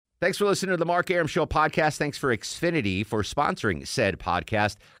Thanks for listening to the Mark Arum Show podcast. Thanks for Xfinity for sponsoring said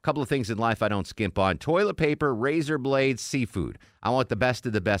podcast. A couple of things in life I don't skimp on. Toilet paper, razor blades, seafood. I want the best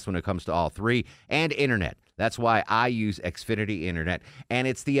of the best when it comes to all three. And internet. That's why I use Xfinity Internet. And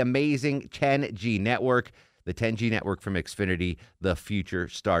it's the amazing 10G network. The 10G network from Xfinity. The future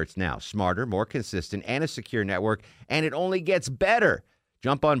starts now. Smarter, more consistent, and a secure network. And it only gets better.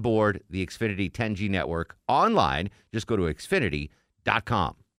 Jump on board the Xfinity 10G network online. Just go to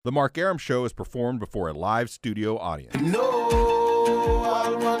Xfinity.com. The Mark Arum Show is performed before a live studio audience. No,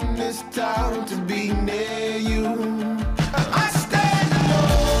 I want this town to be near you. I stand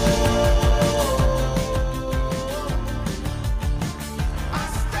alone.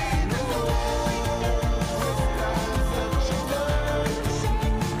 I stand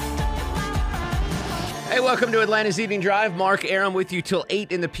Hey, welcome to Atlanta's Evening Drive. Mark Arum with you till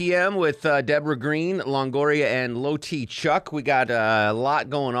 8 in the p.m. with Deborah Green, Longoria, and Low T Chuck. We got a lot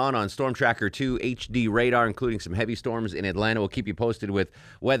going on Storm Tracker 2 HD radar, including some heavy storms in Atlanta. We'll keep you posted with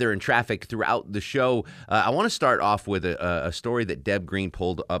weather and traffic throughout the show. I want to start off with a story that Deb Green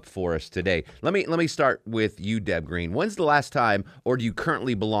pulled up for us today. Let me start with you, Deb Green. When's the last time, or do you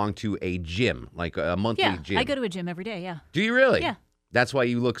currently belong to a gym, like a monthly gym? Yeah, I go to a gym every day, yeah. Do you really? Yeah. That's why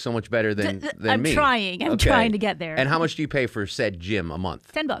you look so much better than me. I'm trying to get there. And how much do you pay for said gym a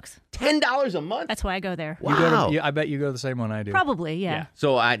month? $10. $10 a month? That's why I go there. Wow. I bet you go to the same one I do. Probably, yeah.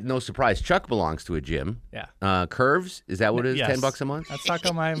 So no surprise, Chuck belongs to a gym. Yeah. Curves, is that what it is? Yes. $10 a month? That's how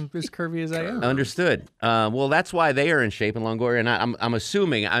come I'm as curvy as I am. Understood. Well, that's why they are in shape in Longoria. And I'm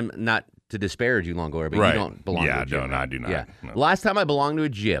assuming, I'm not to disparage you, Longoria, but Right. you don't belong to a gym. Yeah, I do not. Yeah. No. Last time I belonged to a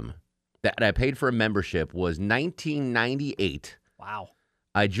gym that I paid for a membership was 1998. Wow.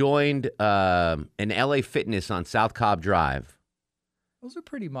 I joined an LA Fitness on South Cobb Drive. Those are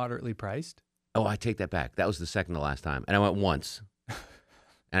pretty moderately priced. Oh, I take that back. That was the second to last time. And I went once.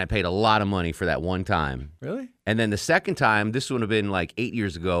 And I paid a lot of money for that one time. Really? And then the second time, this would have been like 8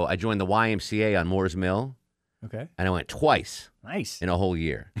 years ago, I joined the YMCA on Moores Mill. Okay. And I went twice Nice. in a whole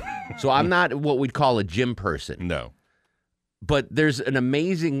year. So I'm not what we'd call a gym person. No. But there's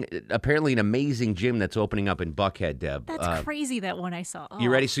apparently an amazing gym that's opening up in Buckhead, Deb. That's crazy, that one I saw. Oh. You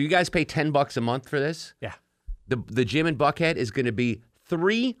ready? So you guys pay $10 a month for this? Yeah. The gym in Buckhead is going to be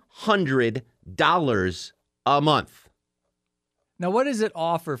 $300 a month. Now, what does it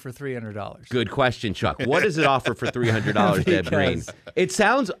offer for $300? Good question, Chuck. What does it offer for $300, Deb Green? Because- It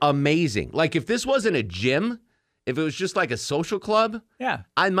sounds amazing. Like if this wasn't a gym, if it was just like a social club, Yeah.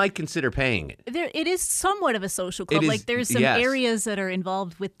 I might consider paying it. It is somewhat of a social club. It is, like there's some yes. areas that are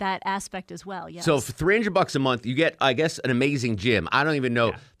involved with that aspect as well. Yes. So for $300 a month, you get, I guess, an amazing gym. I don't even know.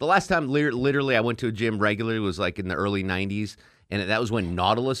 Yeah. The last time literally I went to a gym regularly was like in the early 90s. And that was when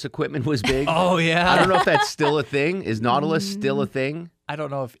Nautilus equipment was big. Oh, yeah. I don't know if that's still a thing. Is Nautilus still a thing? I don't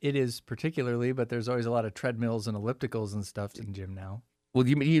know if it is particularly, but there's always a lot of treadmills and ellipticals and stuff in gym now. Well,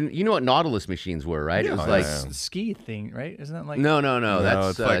 you know what Nautilus machines were, right? Yeah, it was like Ski thing, right? Isn't that like... no. No,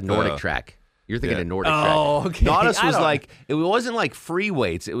 That's it's like Nordic the- Track. You're thinking Yeah. of Nordic Oh, Track. okay. Nautilus I was don't- like it wasn't like free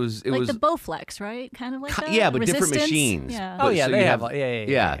weights. It was like the Bowflex, right? Kind of like that. yeah, but different Resistance? machines. Yeah. Oh, But yeah, so they you have...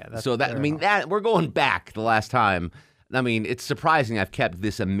 Yeah. That's So that fair I mean enough. that we're going back the last time. I mean, it's surprising I've kept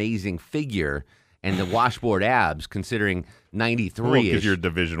this amazing figure and the washboard abs, considering 93 Because ish. you're a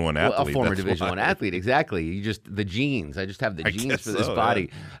Division I athlete. A former that's Division why. I athlete, exactly. You just the genes. I just have the I genes guess for this so, body.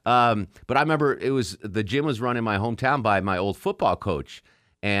 But I remember the gym was run in my hometown by my old football coach,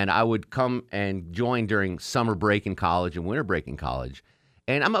 and I would come and join during summer break in college and winter break in college.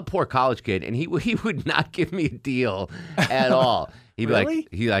 And I'm a poor college kid, and he would not give me a deal at all. He'd be Really?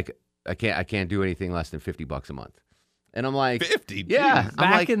 like, I can't do anything less than $50 a month. And I'm like, 50? yeah. Jeez. I'm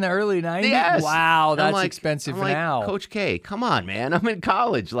Back like, in the early 90s? yes. Wow, I'm that's like- expensive I'm like, now. Coach K, come on, man. I'm in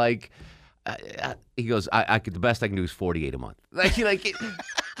college. Like, he goes, I could, the best I can do is $48 a month. Like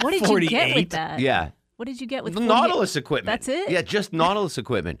What did you get 48? with that? yeah. What did you get with The 48? Nautilus equipment. That's it? Yeah, just Nautilus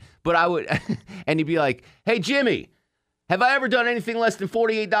equipment. But I would, and he'd be like, hey, Jimmy, have I ever done anything less than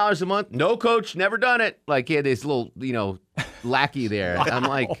 $48 a month? No, coach, never done it. Like, he had this little, lackey there. I'm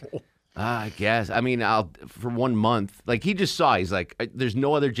like, I guess. I mean, for 1 month. Like, he just saw, he's like, there's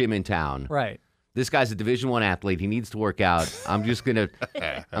no other gym in town. Right. This guy's a Division I athlete. He needs to work out. I'm just gonna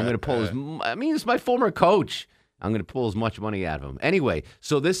pull his. I mean, it's my former coach. I'm gonna pull as much money out of him. Anyway,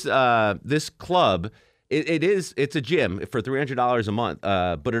 so this club, it's a gym for $300 a month.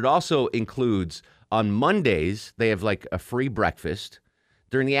 But it also includes on Mondays they have like a free breakfast.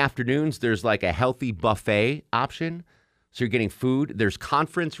 During the afternoons, there's like a healthy buffet option. So you're getting food. There's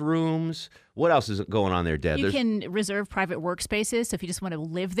conference rooms. What else is going on there, Deb? You There's- can reserve private workspaces. So if you just want to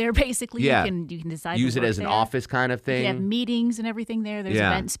live there, basically, Yeah. you can decide use to it work as an there. office kind of thing. You have meetings and everything there. There's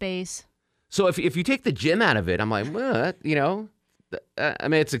Yeah. event space. So if you take the gym out of it, I'm like, well, I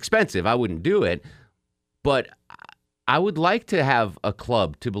mean, it's expensive. I wouldn't do it. But I would like to have a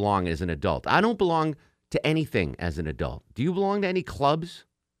club to belong as an adult. I don't belong to anything as an adult. Do you belong to any clubs,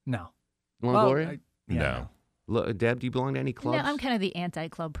 No. Longoria? No. Deb, do you belong to any clubs? No, I'm kind of the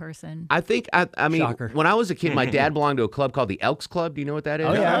anti-club person. I think, I mean, Shocker. when I was a kid, my dad belonged to a club called the Elks Club. Do you know what that is?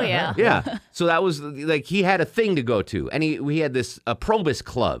 Oh, yeah. Oh, yeah. Yeah. So that was like, he had a thing to go to. And we had a Probus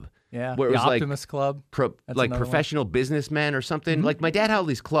Club. Yeah. Where it the was like Optimus Club. That's like another one. professional businessmen or something. Like my dad had all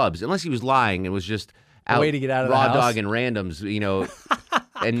these clubs, unless he was lying. It was just A way to get out of the raw house. dog and randoms,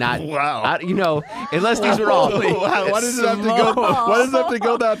 and not Wow. unless these were all. Why does it have to go? Why does it have to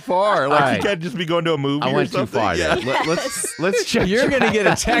go that far? Like All right. you can't just be going to a movie. I or went too something? far. Yeah. There. Let's check. You're going to get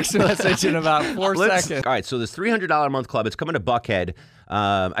a text message in about 4 seconds. All right, so this $300 a month club. It's coming to Buckhead.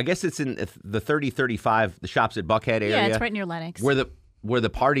 I guess it's in the 3035. The shops at Buckhead area. Yeah, it's right near Lenox. where the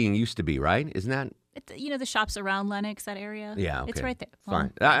partying used to be. Right? Isn't that? The shops around Lenox, that area. Yeah, okay. It's right there.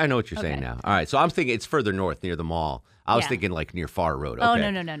 Fine. I know what you're saying okay. now. All right, so I'm thinking it's further north near the mall. I was Yeah. thinking like near Far Road. Oh, Okay.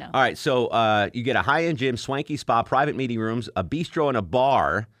 no. All right, so you get a high-end gym, swanky spa, private meeting rooms, a bistro, and a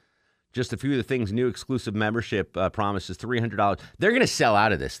bar. Just a few of the things. New exclusive membership promises $300. They're going to sell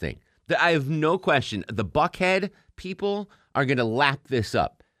out of this thing. I have no question. The Buckhead people are going to lap this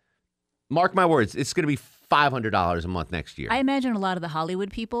up. Mark my words. It's going to be $500 a month next year. I imagine a lot of the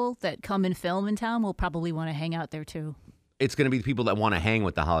Hollywood people that come and film in town will probably want to hang out there too. It's going to be the people that want to hang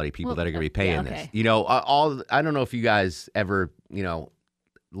with the holiday people Well, that are going to be paying yeah, this. okay. I don't know if you guys ever,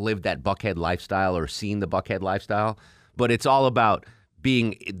 lived that Buckhead lifestyle or seen the Buckhead lifestyle, but it's all about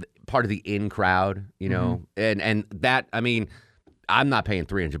being part of the in crowd, Mm-hmm. and that, I mean, I'm not paying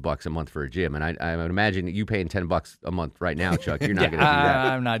 $300 a month for a gym, and I would imagine you paying $10 a month right now, Chuck. You're not going to do that.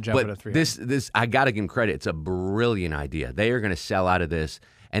 I'm not jumping But to 3. this I got to give them credit. It's a brilliant idea. They are going to sell out of this,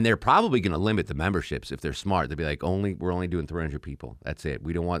 and they're probably going to limit the memberships if they're smart. They'll be like, we're only doing 300 people. That's it.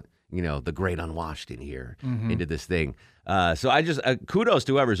 We don't want the great unwashed in here into this thing. So I just kudos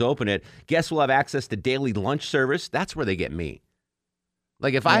to whoever's open it. Guests will have access to daily lunch service. That's where they get me.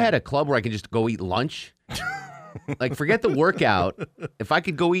 Like if I had a club where I could just go eat lunch. Like, forget the workout. If I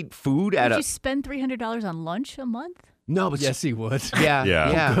could go eat food at Would you spend $300 on lunch a month? no, but Yes, he would. yeah,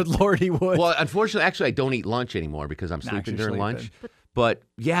 Yeah. yeah. Good Lord, he would. Well, unfortunately, actually, I don't eat lunch anymore because I'm Nah, sleeping you're during lunch. sleeping. But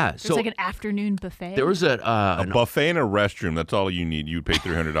yeah, There's so like an afternoon buffet. there was A buffet and a restroom. That's all you need. You'd pay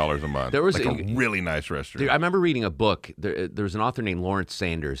 $300 a month. There was like a- a really nice restroom. I remember reading a book. There was an author named Lawrence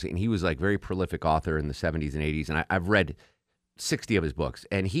Sanders, and he was like very prolific author in the 70s and 80s. And I've read 60 of his books.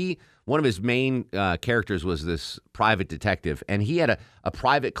 And one of his main characters was this private detective, and he had a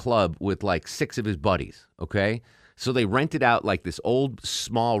private club with like 6 of his buddies. Okay, so they rented out like this old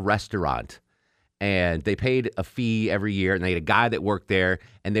small restaurant, and they paid a fee every year, and they had a guy that worked there,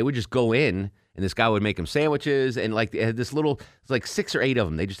 and they would just go in. And this guy would make them sandwiches, and like they had this little, it's like 6 or 8 of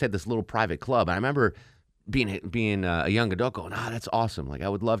them. They just had this little private club. And I remember being a young adult going, that's awesome. Like I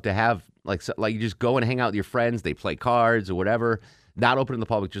would love to have like you just go and hang out with your friends. They play cards or whatever. Not open to the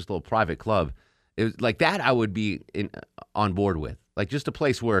public, just a little private club. It was like that. I would be on board with, like just a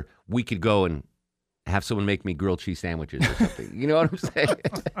place where we could go and have someone make me grilled cheese sandwiches or something. You know what I'm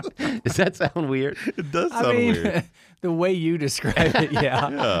saying? Does that sound weird? It does sound I mean, weird. the way you describe it,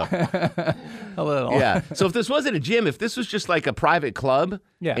 yeah. A little. Yeah. So if this wasn't a gym, if this was just like a private club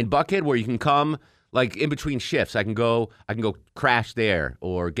Yeah. in Buckhead where you can come like in between shifts, I can go crash there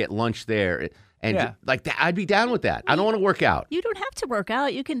or get lunch there. And Yeah. like that, I'd be down with that. I don't want to work out. You don't have to work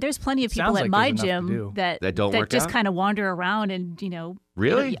out. You can. There's plenty of people Sounds at like my there's enough to gym do. That don't work just out? kind of wander around and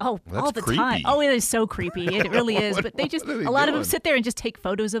Really? all That's the creepy. time. Oh, it is so creepy. It really is. But they just What are they a lot of them doing? sit there and just take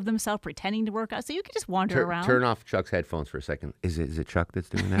photos of themselves pretending to work out. So you can just wander around. Turn off Chuck's headphones for a second. Is it Chuck that's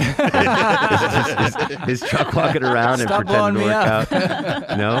doing that? is Chuck walking around Stop and pretending to blowing work me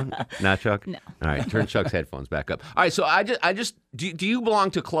out? No, not Chuck. No. All right, turn Chuck's headphones back up. All right, so I just do you belong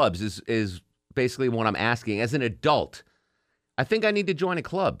to clubs? Is basically what I'm asking. As an adult, I think I need to join a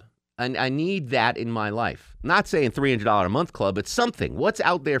club. And I need that in my life. Not saying $300 a month club, but something. What's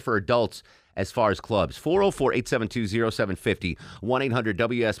out there for adults as far as clubs? 404-872-0750,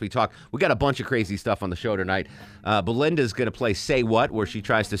 1-800-WSB Talk. We got a bunch of crazy stuff on the show tonight. Belinda's going to play Say What, where she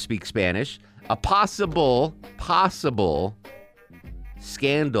tries to speak Spanish. A possible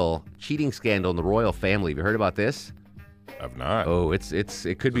scandal, cheating scandal in the royal family. Have you heard about this? I've not. Oh, it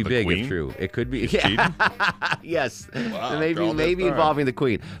could be the big Queen? if true. It could be. Cheating? Yes. Wow, maybe call this time. involving the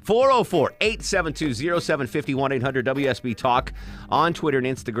Queen. 404-872-0750 1-800-WSB Talk on Twitter and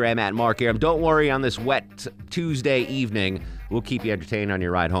Instagram at Mark Aram. Don't worry, on this wet Tuesday evening, we'll keep you entertained on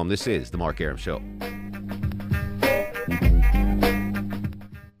your ride home. This is the Mark Aram Show.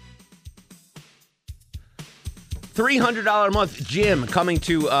 $300 a month gym coming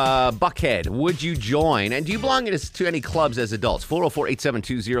to Buckhead. Would you join? And do you belong to any clubs as adults?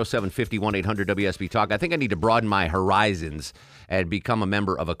 404-872-0750 1-800-WSB Talk. I think I need to broaden my horizons and become a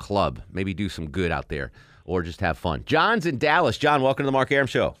member of a club. Maybe do some good out there or just have fun. John's in Dallas. John, welcome to the Mark Aram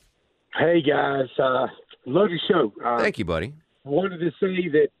Show. Hey, guys. Love your show. Thank you, buddy. Wanted to say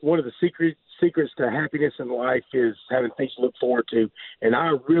that one of the secrets to happiness in life is having things to look forward to, and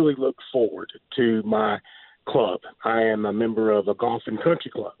I really look forward to my club. I am a member of a golf and country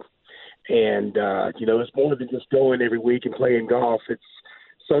club, and it's more than just going every week and playing golf. It's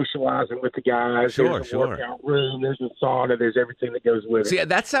socializing with the guys. There's a workout room. There's a sauna. There's everything that goes with it. See,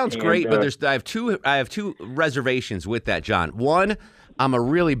 that sounds great, but I have two reservations with that, John. One, I'm a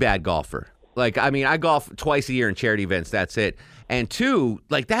really bad golfer. I golf twice a year in charity events. That's it. And two,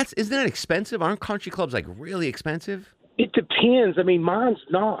 isn't that expensive? Aren't country clubs really expensive? It depends. I mean, mine's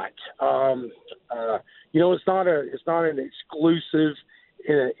not. It's not an exclusive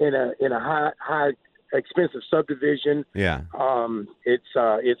in a high expensive subdivision. Yeah. It's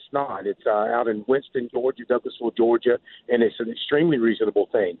not. It's out in Winston, Georgia, Douglasville, Georgia, and it's an extremely reasonable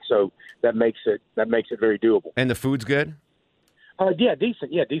thing. So that makes it very doable. And the food's good?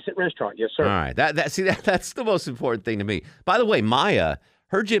 Decent. Yeah, decent restaurant. Yes, sir. All right. That's the most important thing to me. By the way, Maya,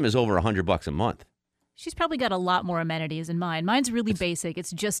 her gym is over $100 a month. She's probably got a lot more amenities than mine. Mine's really basic.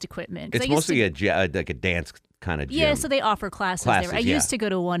 It's just equipment. It's mostly a dance kind of gym. Yeah, so they offer classes there. I yeah. used to go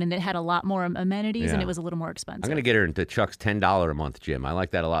to one, and it had a lot more amenities, and Yeah. it was a little more expensive. I'm going to get her into Chuck's $10 a month gym. I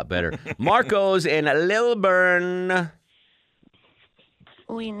like that a lot better. Marco's in Lilburn.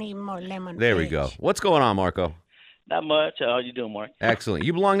 We need more lemon. There we go. What's going on, Marco? Not much. How you doing, Mark? Excellent.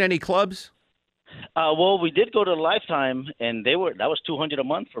 You belong to any clubs? Well, we did go to Lifetime, and that was $200 a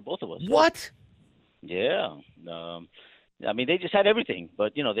month for both of us. What? Yeah. They just had everything,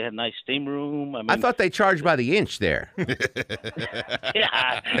 but they had a nice steam room. I thought they charged by the inch there.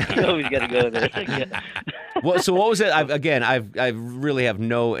 Yeah, you always got to go there. Yeah. Well, so what was it? I really have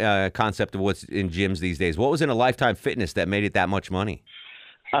no concept of what's in gyms these days. What was in a Lifetime Fitness that made it that much money?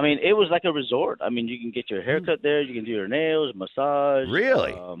 It was like a resort. You can get your hair cut there. You can do your nails, massage.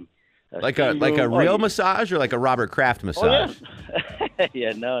 Really? Like a real massage or like a Robert Kraft massage? Oh, yeah.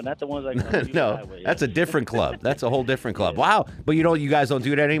 Yeah, no, not the ones like No, that's a different club. That's a whole different club. Wow. But you guys don't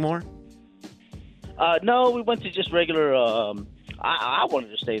do that anymore? No, we went to just regular. I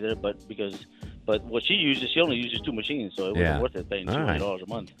wanted to stay there, but what she only uses 2 machines, so it wasn't worth it paying $200 a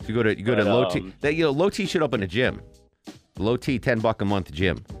month. If you go to Low T. Low T should open a gym. Low T, $10 a month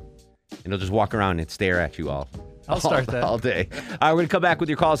gym, and he'll just walk around and stare at you all. I'll start that all day. All right, we're going to come back with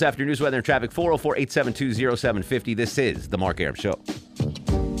your calls after news, weather, and traffic. 404-872-0750. This is The Mark Aram Show.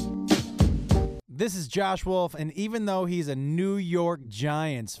 This is Josh Wolf, and even though he's a New York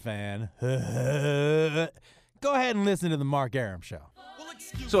Giants fan, go ahead and listen to The Mark Aram Show.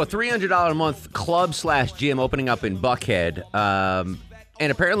 So a $300 a month club/gym opening up in Buckhead.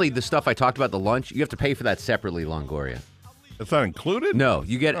 And apparently the stuff I talked about, the lunch, you have to pay for that separately, Longoria. That's not included? No,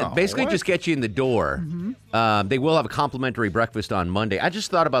 you get just get you in the door. Mm-hmm. They will have a complimentary breakfast on Monday. I just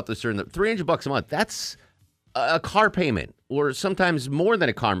thought about this during the $300 a month. That's a car payment, or sometimes more than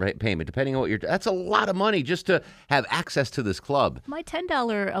a car payment, depending on what you're. That's a lot of money just to have access to this club. My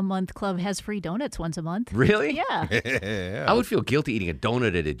 $10 a month club has free donuts once a month. Really? Yeah. Yeah. I would feel guilty eating a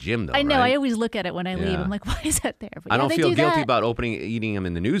donut at a gym, though. I know. right? I always look at it when I leave. Yeah. I'm like, why is that there? But I don't they feel do guilty that. about eating them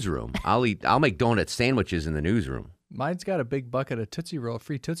in the newsroom. I'll make donut sandwiches in the newsroom. Mine's got a big bucket of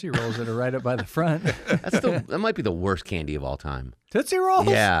free Tootsie Rolls that are right up by the front. That might be the worst candy of all time. Tootsie Rolls?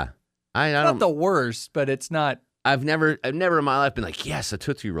 Yeah, I Not don't. the worst, but it's not. I've never in my life been like, yes, a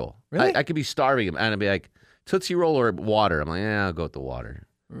Tootsie Roll. Really? I could be starving and I'd be like, Tootsie Roll or water. I'm like, I'll go with the water.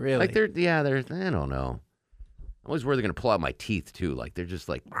 Really? Like they're I don't know. I'm always worried they're gonna pull out my teeth too. Like they're just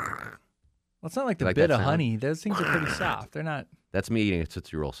like. Well, it's not like the Like bit that of sound? honey. Those things are pretty soft. They're not. That's me eating a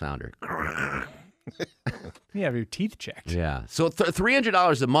Tootsie Roll sounder. You have your teeth checked. Yeah. So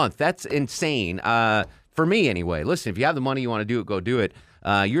 $300 a month. That's insane. For me, anyway. Listen, if you have the money, you want to do it, go do it.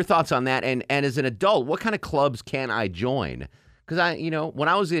 Your thoughts on that? And as an adult, what kind of clubs can I join? Because when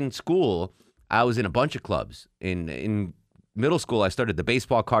I was in school, I was in a bunch of clubs. In middle school, I started the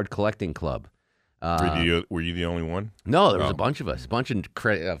baseball card collecting club. Were you the only one? No, there was a bunch of us, a bunch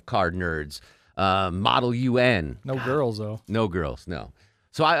of card nerds. Model UN. No girls, though. No girls, no.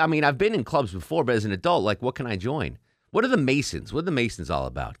 So, I mean, I've been in clubs before, but as an adult, like, what can I join? What are the Masons? What are the Masons all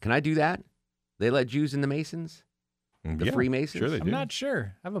about? Can I do that? They let Jews in the Masons? The Freemasons? Sure they do. I'm not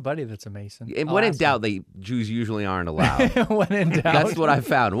sure. I have a buddy that's a Mason. And when in doubt, Jews usually aren't allowed. When in doubt. That's what I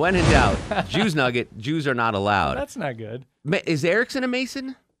found. When in doubt, Jews nugget, Jews are not allowed. That's not good. Is Erickson a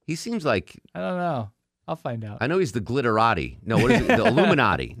Mason? He seems like... I don't know. I'll find out. I know he's the Glitterati. No, what is it? The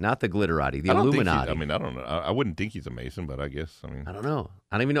Illuminati, not the Glitterati. The Illuminati. I mean, I don't know. I wouldn't think he's a Mason, but I guess, I mean... I don't know.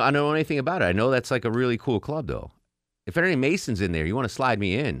 I don't even know. I don't know anything about it. I know that's like a really cool club, though. If there are any Masons in there, you want to slide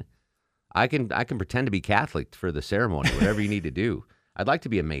me in, I can pretend to be Catholic for the ceremony, whatever you need to do. I'd like to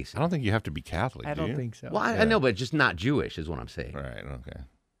be a Mason. I don't think you have to be Catholic, I do don't you? think so. Well, I know, but just not Jewish is what I'm saying. Right, okay.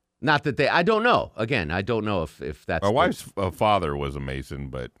 Not that I don't know. Again, I don't know if that's... My wife's father was a Mason,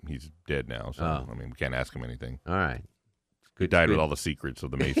 but he's dead now, so, I mean, we can't ask him anything. All right. He died with all the secrets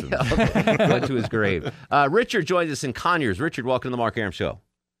of the Masons. Went to his grave. Richard joins us in Conyers. Richard, welcome to the Mark Aram Show.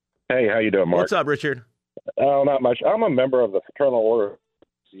 Hey, how you doing, Mark? What's up, Richard? Oh, not much. I'm a member of the Fraternal Order.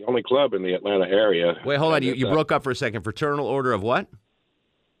 It's the only club in the Atlanta area. Wait, hold on. You broke up for a second. Fraternal Order of what?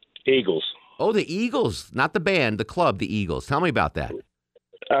 Eagles. Oh, the Eagles. Not the band, the club, the Eagles. Tell me about that.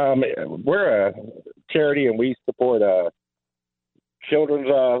 We're a charity, and we support children's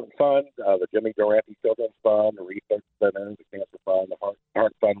fund, the Jimmy Durante Children's Fund, the Research Center, the Cancer Fund, the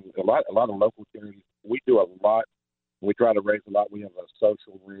Heart Fund, a lot of local charities. We do a lot. We try to raise a lot. We have a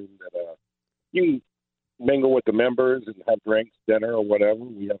social room that you can mingle with the members and have drinks, dinner, or whatever.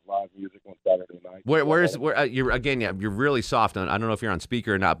 We have live music on Saturday night. Where's you're again? Yeah, you're really soft on. I don't know if you're on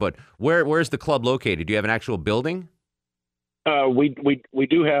speaker or not, but where's the club located? Do you have an actual building? We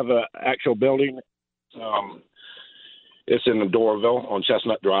do have an actual building. It's in Doraville on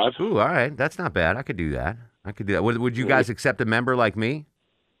Chestnut Drive. Ooh, all right, that's not bad. I could do that. Would you guys accept a member like me?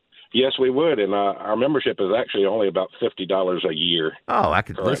 Yes, we would, and our membership is actually only about $50 a year. Oh, I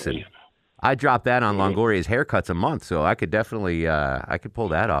could listen. I drop that on Longoria's haircuts a month, so I could definitely I could pull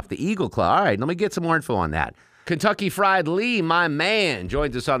that off. The Eagle Club. All right, let me get some more info on that. Kentucky Fried Lee, my man,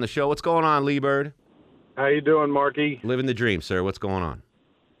 joins us on the show. What's going on, Lee Bird? How you doing, Marky? Living the dream, sir. What's going on?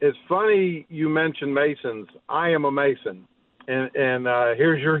 It's funny you mentioned Masons. I am a Mason, and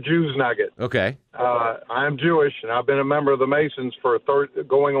here's your Jews nugget. Okay. I am Jewish, and I've been a member of the Masons for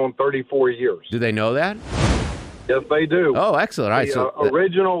going on 34 years. Do they know that? Yes, they do. Oh, excellent. All right, the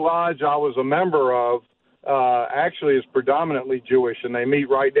original lodge I was a member of actually is predominantly Jewish, and they meet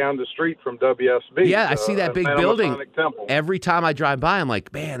right down the street from WSB. Yeah, I see that big building. Temple. Every time I drive by, I'm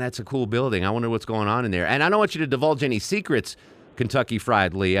like, man, that's a cool building. I wonder what's going on in there. And I don't want you to divulge any secrets, Kentucky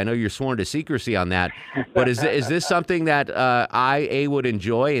Fried Lee. I know you're sworn to secrecy on that, but is this something that I would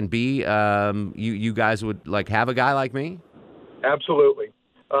enjoy, and B, you guys would like have a guy like me? Absolutely.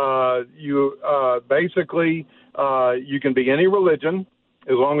 You basically you can be any religion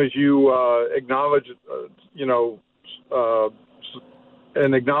as long as you acknowledge,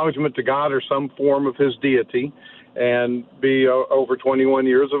 an acknowledgement to God or some form of His deity, and be over 21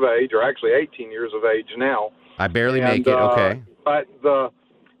 years of age, or actually 18 years of age now. I barely make it. Okay. But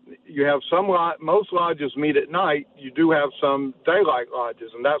you have most lodges meet at night. You do have some daylight lodges,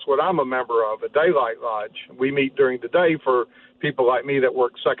 and that's what I'm a member of, a daylight lodge. We meet during the day for people like me that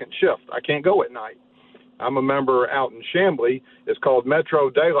work second shift. I can't go at night. I'm a member out in Chamblee. It's called Metro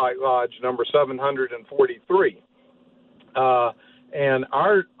Daylight Lodge number 743. And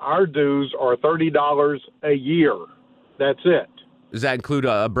our dues are $30 a year. That's it. Does that include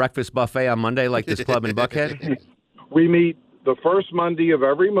a breakfast buffet on Monday like this club in Buckhead? We meet the first Monday of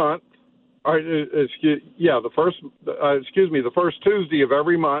every month. The first Tuesday of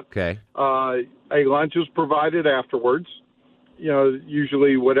every month. Okay. A lunch is provided afterwards.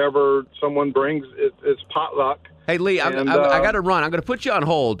 Usually whatever someone brings, it's potluck. Hey, Lee, I got to run. I'm going to put you on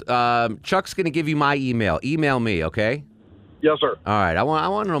hold. Chuck's going to give you my email. Email me, okay? Yes, sir. All right. I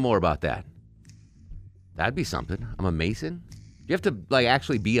want to know more about that. That'd be something. I'm a Mason. Do you have to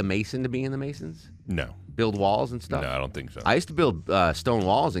actually be a Mason to be in the Masons? No. Build walls and stuff? No, I don't think so. I used to build stone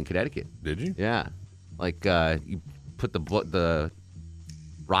walls in Connecticut. Did you? Yeah. You put the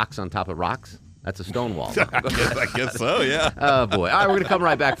rocks on top of rocks. That's a stone wall. I guess so, yeah. Oh, boy. All right, we're going to come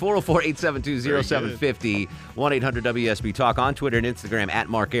right back. 404-872-0750, 1-800-WSB Talk on Twitter and Instagram at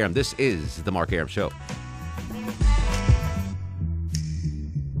Mark Aram. This is The Mark Aram Show.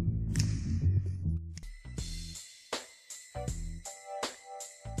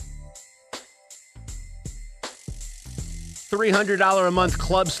 $300 a month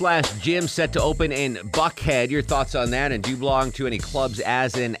club/gym set to open in Buckhead. Your thoughts on that, and do you belong to any clubs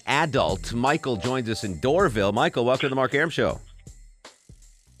as an adult? Michael joins us in Doraville. Michael, welcome to the Mark Aram Show.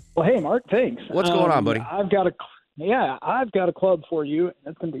 Well, hey, Mark, thanks. What's going on, buddy? I've got a club for you, and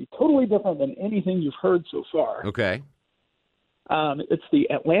it's going to be totally different than anything you've heard so far. Okay. It's the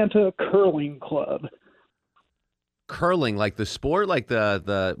Atlanta Curling Club. Curling, like the sport, like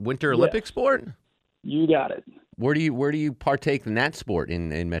the Winter Olympic sport? You got it. Where do you partake in that sport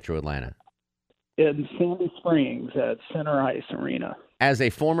in Metro Atlanta? In Sandy Springs at Center Ice Arena. As a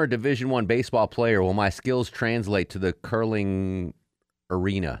former Division I baseball player, will my skills translate to the curling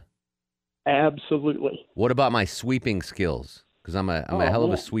arena? Absolutely. What about my sweeping skills? Because I'm a hell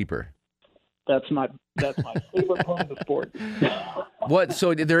of a sweeper. That's my favorite part of the sport. What?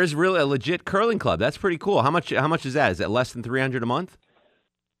 So there is really a legit curling club. That's pretty cool. How much is that? Is that less than $300 a month?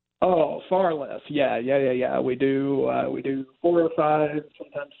 Oh, far less. Yeah. We do 4 or 5,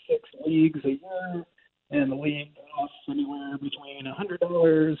 sometimes 6 leagues a year, and the league costs anywhere between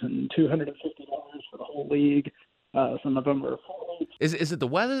 $100 and $250 for the whole league. Some of them are 4 weeks. Is it the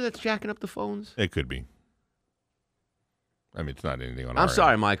weather that's jacking up the phones? It could be. I mean, it's not anything on I'm our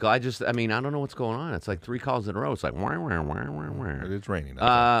sorry, end. Michael. I don't know what's going on. It's like 3 calls in a row. It's like, wah, wah, wah, wah, wah. It's raining.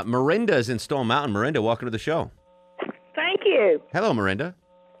 Miranda's in Stone Mountain. Miranda, welcome to the show. Thank you. Hello, Miranda.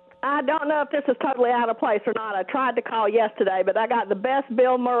 I don't know if this is totally out of place or not. I tried to call yesterday, but I got the best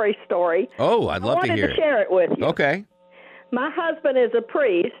Bill Murray story. Oh, I'd love to hear I wanted to share it with you. Okay. My husband is a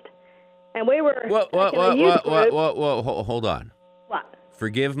priest, and we were Whoa, hold on. What?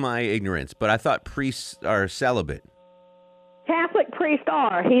 Forgive my ignorance, but I thought priests are celibate. Catholic priests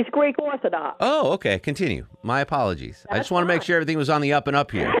are. He's Greek Orthodox. Oh, okay. Continue. My apologies. I just want to make sure everything was on the up and up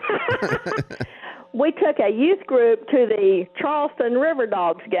here. We took a youth group to the Charleston River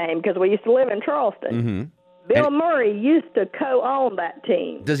Dogs game because we used to live in Charleston. Mm-hmm. Bill Murray used to co-own that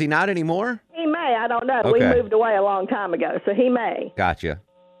team. Does he not anymore? He may. I don't know. Okay. We moved away a long time ago, so he may. Gotcha.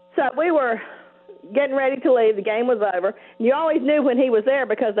 So we were getting ready to leave. The game was over. You always knew when he was there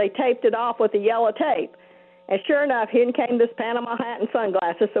because they taped it off with the yellow tape. And sure enough, in came this Panama hat and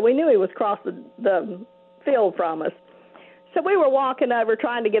sunglasses, so we knew he was across the field from us. So we were walking over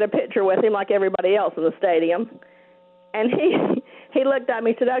trying to get a picture with him like everybody else in the stadium. And he looked at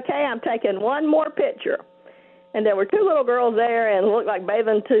me and said, okay, I'm taking one more picture. And there were 2 little girls there and looked like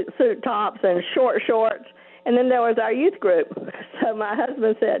bathing suit tops and short shorts. And then there was our youth group. So my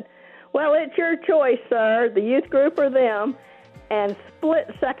husband said, well, it's your choice, sir, the youth group or them. And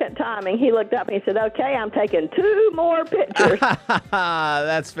split-second timing, he looked up and he said, okay, I'm taking 2 more pictures.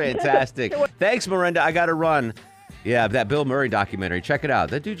 That's fantastic. Thanks, Miranda. I got to run. Yeah, that Bill Murray documentary. Check it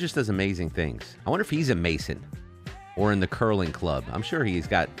out. That dude just does amazing things. I wonder if he's a Mason or in the curling club. I'm sure he's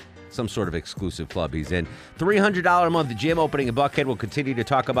got some sort of exclusive club he's in. $300 a month gym opening in Buckhead. We'll continue to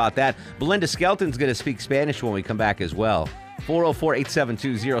talk about that. Belinda Skelton's going to speak Spanish when we come back as well.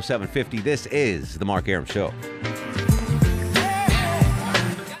 404-872-0750. This is The Mark Arum Show.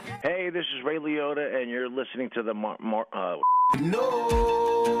 Hey, this is Ray Liotta, and you're listening to the No,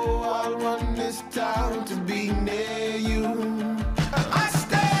 I'll run this town to be near you. I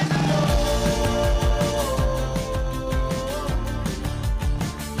stand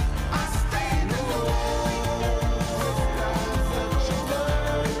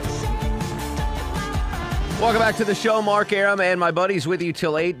Welcome back to the show. Mark Arum and my buddies with you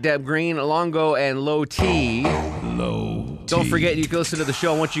till 8. Deb Green, Longo, and Low T. Don't forget, you can listen to the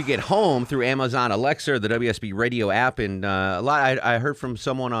show once you get home through Amazon Alexa or the WSB radio app. And I heard from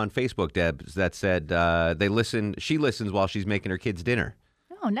someone on Facebook, Deb, that said she listens while she's making her kids dinner.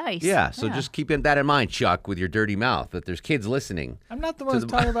 Oh, nice. Yeah, so just keep that in mind, Chuck, with your dirty mouth, that there's kids listening. I'm not the one who's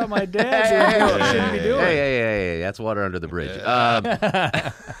talking about my dad doing what he shouldn't be doing. Hey, that's water under the bridge.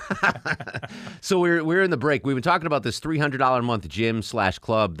 So we're in the break. We've been talking about this $300 a month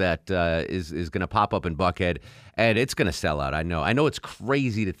gym/club that is going to pop up in Buckhead, and it's going to sell out. I know it's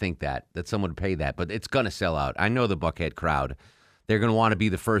crazy to think that someone would pay that, but it's going to sell out. I know the Buckhead crowd. They're going to want to be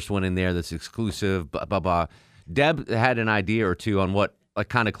the first one in there that's exclusive, blah, blah, blah. Deb had an idea or two on what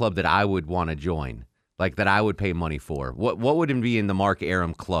kind of club that I would want to join, like that I would pay money for. What would it be in the Mark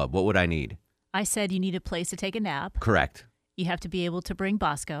Arum Club? What would I need? I said you need a place to take a nap. Correct. You have to be able to bring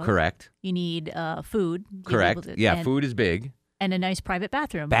Bosco. Correct. You need food. Correct. Food is big. And a nice private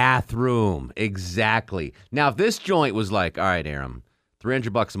bathroom. Bathroom, exactly. Now, if this joint was like, all right, Arum,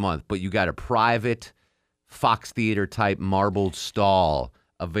 $300 a month, but you got a private Fox Theater type marbled stall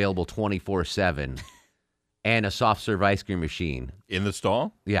available 24/7. And a soft serve ice cream machine. In the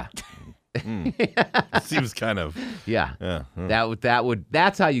stall? Yeah. It seems kind of. Yeah.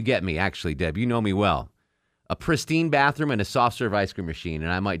 That's how you get me, actually, Deb. You know me well. A pristine bathroom and a soft serve ice cream machine,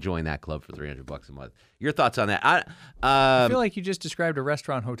 and I might join that club for $300 a month. Your thoughts on that? I feel like you just described a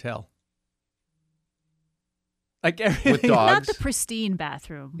restaurant hotel. Like everything. with dogs. Not the pristine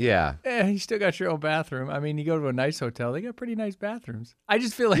bathroom. Yeah. You still got your own bathroom. I mean, you go to a nice hotel, they got pretty nice bathrooms. I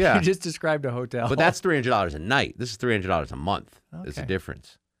just feel like Yeah. you just described a hotel. But that's $300 a night. This is $300 a month. It's a Okay.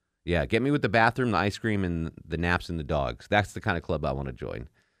 difference. Yeah, get me with the bathroom, the ice cream, and the naps and the dogs. That's the kind of club I want to join.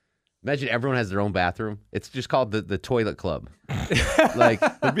 Imagine everyone has their own bathroom. It's just called the toilet club. Like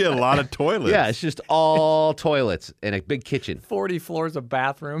There'd be a lot of toilets. yeah, it's just all toilets and a big kitchen. 40 floors of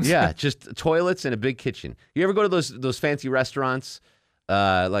bathrooms. Yeah, just toilets and a big kitchen. You ever go to those fancy restaurants?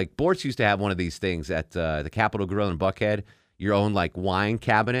 Like Bortz used to have one of these things at the Capitol Grill in Buckhead. Your own like wine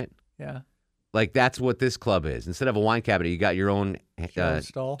cabinet. Yeah. Like that's what this club is. Instead of a wine cabinet, you got your own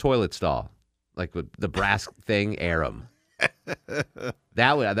stall? toilet stall, like with the brass thing, Aram.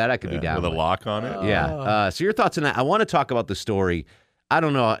 That I could be down with a lock on it. Yeah. So your thoughts on that? I want to talk about the story. I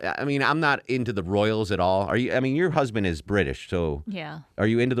don't know. I mean, I'm not into the royals at all. Are you? I mean, your husband is British, so Yeah. Are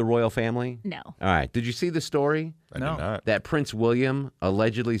you into the royal family? No. All right. Did you see the story? I did not. That Prince William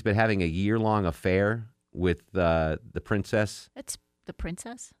allegedly has been having a year-long affair with the princess, That's the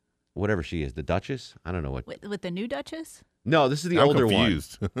princess whatever she is, the Duchess. I don't know what. with the new Duchess. No, this is the I'm older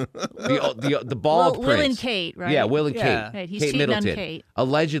confused. one. The bald Will prince. and Kate, right? Yeah, Will and Yeah. Kate. Right, he's Kate cheating on Middleton. Kate.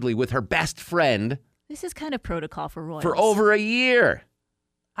 Allegedly with her best friend This is kind of protocol for royals. for over a year.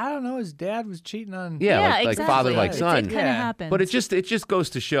 I don't know. His dad was cheating on. Yeah, Yeah, like exactly. father, like It son. kind of happens. But it just goes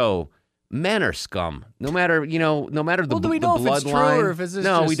to show men are scum. No matter no matter the Well, do we the know if it's true bloodline. or if it's just-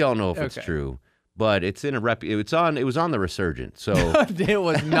 no, we don't know if it's Okay. true. But it's in a rep. It was on the Resurgent. So It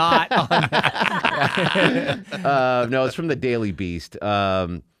was not on that. no, it's from the Daily Beast.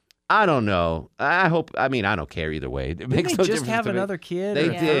 I don't know. I hope. I mean, I don't care either way. It makes they no just difference have to me. another kid They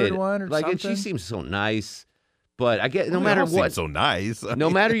or a did. third one or like, something? and she seems so nice. But I get no Well, they matter all seem what. so nice. No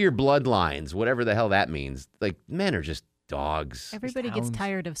matter your bloodlines, whatever the hell that means. Like men are just dogs. Everybody gets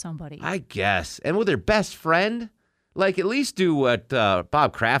tired of somebody. I guess. And with their best friend, like at least do what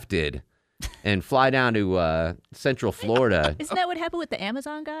Bob Kraft did and fly down to Central Florida. Isn't that what happened with the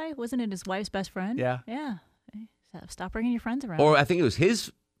Amazon guy? Wasn't it his wife's best friend? Yeah. Yeah. Stop bringing your friends around. Or I think it was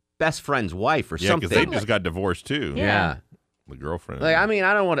his best friend's wife or Yeah, something. because they just got divorced too. Yeah. The girlfriend. Like, I mean,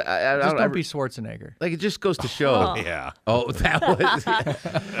 I don't want to. I Just don't ever- be Schwarzenegger. Like, it just goes to show. Yeah. Oh, that was.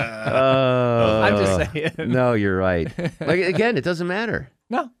 I'm just saying. No, you're right. Like, again, it doesn't matter.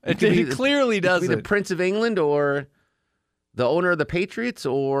 No, it could be- clearly It could be the doesn't. Prince of England or the owner of the Patriots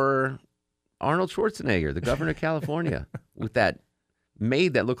or Arnold Schwarzenegger, the governor of California, with that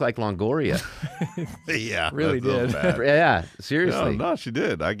maid that looked like Longoria. Yeah. Really that's did. bad. Yeah, seriously. No, she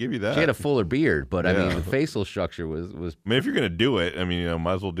did. I give you that. She had a fuller beard, but I Yeah. mean, the facial structure was I mean, if you're gonna do it, I mean,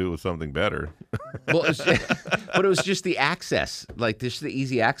 might as well do it with something better. well, but it was just the access, like just the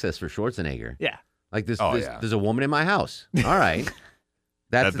easy access for Schwarzenegger. Yeah. Like this, Oh, this yeah. there's a woman in my house. All right,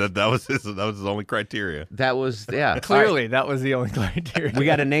 that's that was his only criteria. that was yeah. Clearly, that was the only criteria. All right. We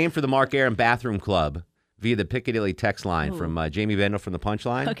got a name for the Mark Aram Bathroom Club via the Piccadilly text line from Jamie Bendel from the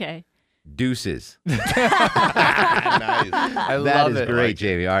Punchline. Okay. Deuces. Nice. I That love is it. great,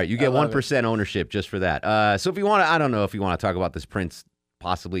 Jamie. All right, you get love it. 1% ownership just for that. So if you want to, I don't know if you want to talk about this Prince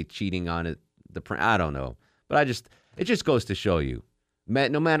possibly cheating on it. I don't know, but it just goes to show you,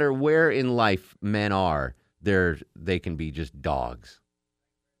 no matter where in life men are, they can be just dogs.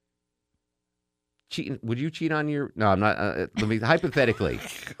 Cheating? Would you cheat on your? No, I'm not. Let me hypothetically.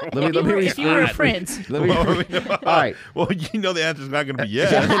 Let me. If you were a prince. Let me. All right. Well, the answer's not going to be yes.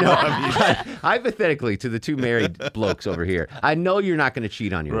 Yeah, I know. I mean, Hypothetically, to the two married blokes over here, I know you're not going to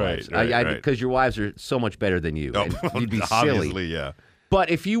cheat on your Right, wives, right. because your wives are so much better than you. Oh, and you'd be obviously, silly. yeah. But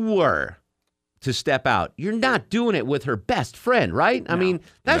if you were to step out, you're not doing it with her best friend, right? I mean,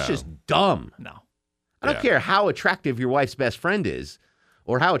 that's No. just dumb. No. I don't care how attractive your wife's best friend is,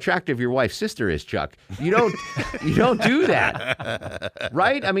 or how attractive your wife's sister is, Chuck. You don't do that,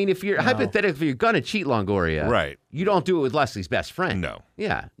 right? I mean, if you're hypothetically, if you're gonna cheat, Longoria, Right. You don't do it with Leslie's best friend. No.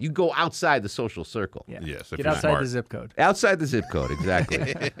 Yeah, you go outside the social circle. Yeah. Yes, if Get you're outside smart. the zip code. Outside the zip code,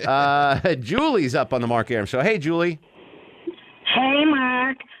 exactly. Julie's up on the Mark Aram Show. Hey, Julie. Hey,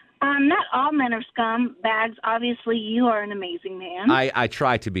 Mark. Not all men are scum bags. Obviously, you are an amazing man. I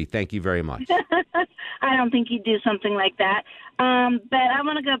try to be. Thank you very much. I don't think you'd do something like that. But I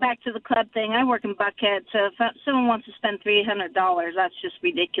want to go back to the club thing. I work in Buckhead, so if someone wants to spend $300, that's just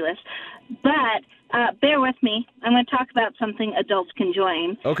ridiculous. But bear with me. I'm going to talk about something adults can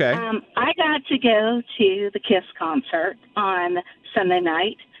join. Okay. I got to go to the KISS concert on Sunday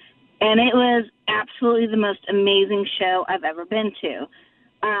night, and it was absolutely the most amazing show I've ever been to.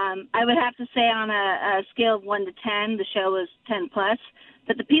 I would have to say on a scale of 1 to 10, the show was 10 plus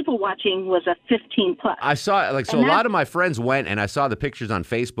but the people watching was a 15 plus. I saw it. A lot of my friends went, and I saw the pictures on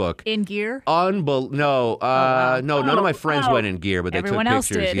Facebook. In gear? No, none of my friends went in gear, but they Everyone took else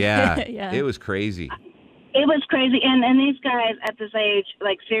pictures. did. Yeah. Yeah. It was crazy. It was crazy, and these guys at this age,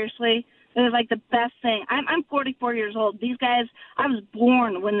 like seriously, it was like the best thing. I'm 44 years old. These guys, I was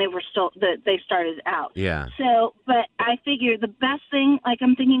born when they were they started out. Yeah. So, but I figure the best thing, like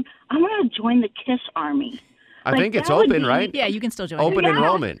I'm thinking, I want to join the KISS Army. I think it's open, right? Yeah, you can still join. Open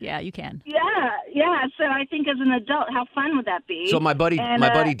enrollment. Yeah, you can. Yeah. So I think as an adult, how fun would that be? So my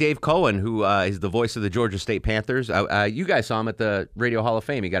buddy Dave Cohen, who is the voice of the Georgia State Panthers, you guys saw him at the Radio Hall of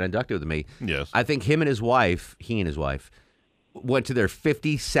Fame. He got inducted with me. Yes. I think he and his wife, went to their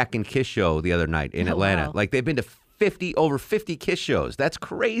 52nd KISS show the other night in Atlanta. Wow. Like they've been to over 50 KISS shows. That's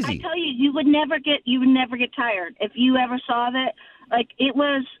crazy. I tell you, you would never get tired if you ever saw that. Like it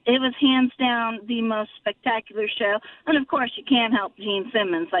was hands down the most spectacular show, and of course you can't help Gene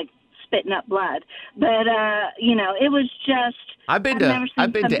Simmons like spitting up blood, but it was just. I've been never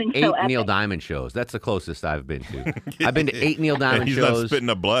seen to something 8 so epic. Neil Diamond shows. That's the closest I've been to. I've been to 8 Neil Diamond He's shows. not spitting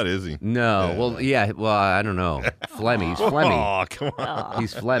up blood, is he? No. Well, I don't know. Phlegmy. He's phlegmy. Oh, come on.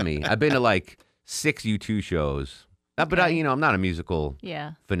 He's phlegmy. I've been to like 6 U2 shows. But I'm not a musical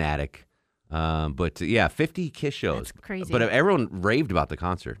fanatic. But 50 KISS shows. That's crazy. But everyone raved about the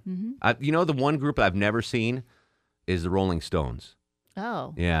concert. Mm-hmm. The one group I've never seen is the Rolling Stones.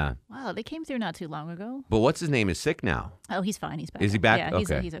 Oh. Yeah. Wow, they came through not too long ago. But what's his name is sick now. Oh, he's fine. He's back. Is he back? Yeah,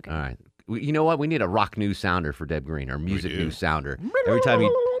 okay. He's okay. All right. You know what? We need a rock news sounder for Deb Green, or music news sounder. Every time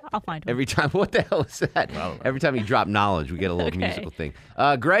I'll find one. Every time, what the hell is that? Every time you drop knowledge, we get a little musical thing.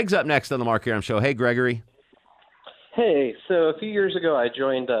 Greg's up next on the Mark Aram Show. Hey, Gregory. Hey, so a few years ago, I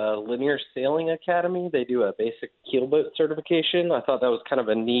joined Linear Sailing Academy. They do a basic keelboat certification. I thought that was kind of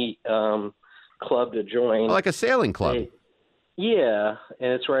a neat club to join. Like a sailing club. Yeah,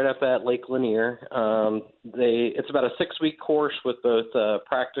 and it's right up at Lake Lanier. It's about a 6-week course with both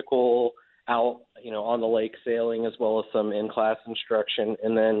practical out, on the lake sailing, as well as some in-class instruction.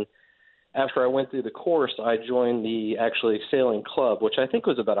 And then after I went through the course, I joined the sailing club, which I think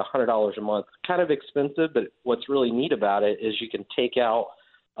was about $100 a month. Kind of expensive, but what's really neat about it is you can take out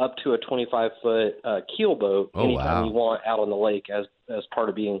up to a 25-foot keelboat anytime you want out on the lake as part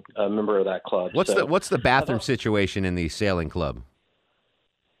of being a member of that club. What's the bathroom situation in the sailing club?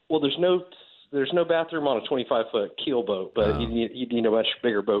 Well, there's no bathroom on a 25-foot keelboat, but you need a much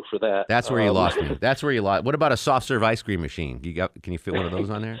bigger boat for that. That's where you lost me. That's where you lost. What about a soft serve ice cream machine? Can you fit one of those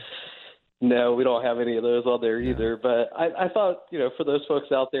on there? No, we don't have any of those on there either. But I thought, for those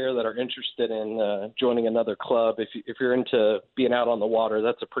folks out there that are interested in joining another club, if you're into being out on the water,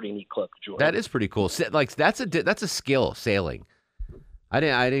 that's a pretty neat club to join. That is pretty cool. Like that's a skill, sailing. I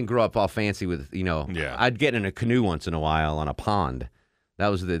didn't grow up all fancy with I'd get in a canoe once in a while on a pond. That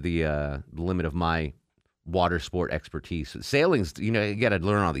was the limit of my water sport expertise. Sailing's you got to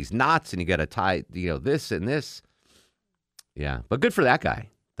learn all these knots and you got to tie this and this. Yeah, but good for that guy.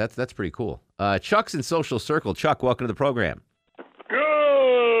 That's pretty cool. Chuck's in Social Circle. Chuck, welcome to the program.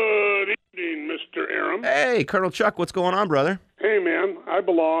 Good evening, Mr. Aram. Hey, Colonel Chuck, what's going on, brother? Hey, man, I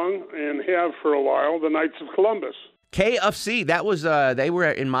belong and have for a while the Knights of Columbus. KFC, that was they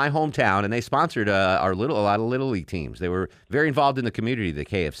were in my hometown and they sponsored a lot of little league teams. They were very involved in the community, the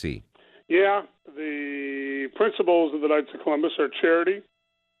KFC. Yeah, the principles of the Knights of Columbus are charity,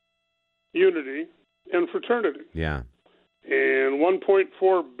 unity, and fraternity. Yeah. And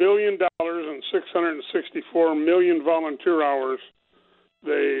 $1.4 billion and 664 million volunteer hours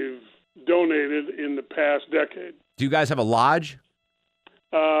they've donated in the past decade. Do you guys have a lodge?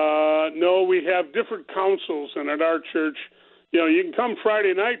 No, we have different councils, and at our church, you can come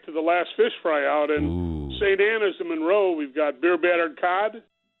Friday night to the last fish fry out in St. Anna's in Monroe. We've got beer battered cod,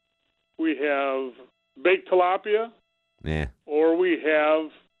 we have baked tilapia, or we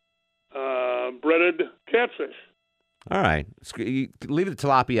have breaded catfish. All right. Leave the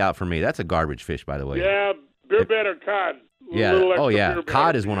tilapia out for me. That's a garbage fish, by the way. Yeah, beer battered cod. Yeah. Oh, yeah.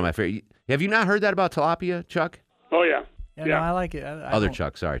 Cod is one of my favorite. Have you not heard that about tilapia, Chuck? Oh, yeah. Yeah, no, I like it. Other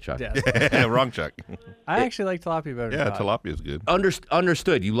Chuck. Sorry, Chuck. Yeah. Wrong Chuck. I actually like tilapia better. Yeah, tilapia is good.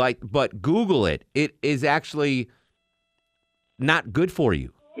 Understood. But Google it. It is actually not good for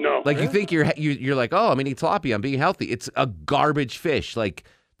you. No. Like you think you're like, oh, I'm eating tilapia. I'm being healthy. It's a garbage fish. Like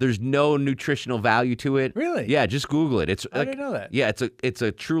there's no nutritional value to it. Really? Yeah. Just Google it. I didn't know that. Yeah. It's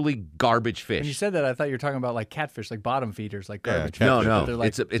a truly garbage fish. When you said that, I thought you were talking about like catfish, like bottom feeders, like garbage. No.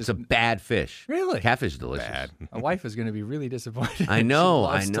 Like it's a bad fish. Really? Catfish is delicious. Bad. My wife is going to be really disappointed. I know.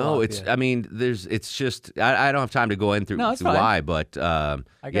 Tilapia. It's just I don't have time to go in through why, but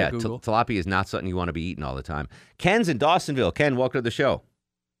Google. tilapia is not something you want to be eating all the time. Ken's in Dawsonville. Ken, welcome to the show.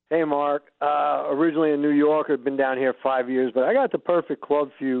 Hey, Mark. Originally in New York, I've been down here 5 years, but I got the perfect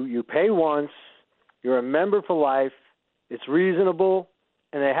club for you. You pay once, you're a member for life, it's reasonable,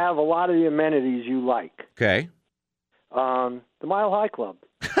 and they have a lot of the amenities you like. Okay. The Mile High Club.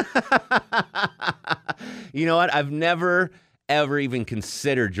 You know what? I've never, ever even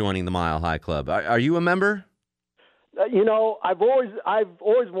considered joining the Mile High Club. Are you a member? I've always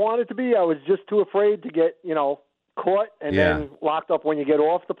wanted to be. I was just too afraid to get, caught and then locked up when you get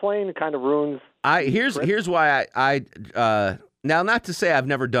off the plane. It kind of ruins. Here's why I now, not to say I've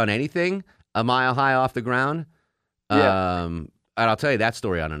never done anything a mile high off the ground. Yeah. And I'll tell you that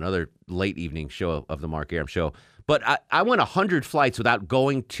story on another late evening show of the Mark Arum Show. But I went 100 flights without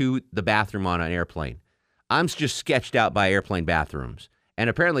going to the bathroom on an airplane. I'm just sketched out by airplane bathrooms. And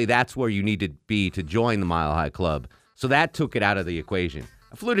apparently that's where you need to be to join the Mile High Club. So that took it out of the equation.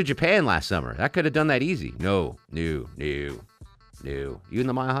 I flew to Japan last summer. I could have done that easy. No. You in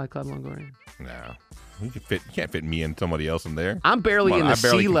the Mile High Club, Longoria? No. You can't fit me and somebody else in there. I'm barely in the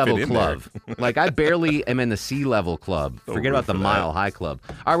sea level club. Like, I barely am in the sea level club. Forget about the Mile High Club.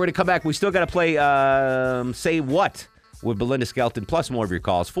 All right, we're going to come back. We still got to play Say What with Belinda Skelton, plus more of your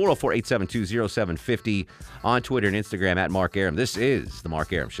calls. 404-872-0750 on Twitter and Instagram at Mark Arum. This is the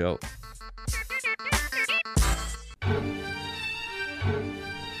Mark Arum Show.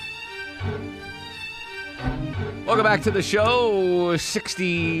 Welcome back to the show.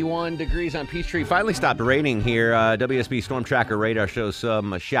 61 degrees on Peachtree. Finally stopped raining here. WSB Storm Tracker radar shows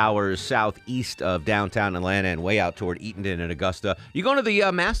some showers southeast of downtown Atlanta and way out toward Eatonton and Augusta. You going to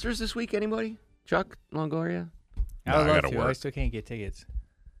the Masters this week, anybody? Chuck, Longoria? I would love to. I still can't get tickets.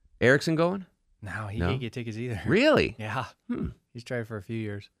 Erickson going? No, he can't get tickets either. Really? Yeah. He's tried for a few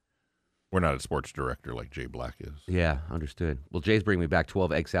years. We're not a sports director like Jay Black is. Yeah, understood. Well, Jay's bringing me back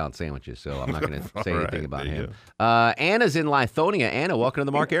 12 egg salad sandwiches, so I'm not going to say anything about him. Anna's in Lithonia. Anna, welcome to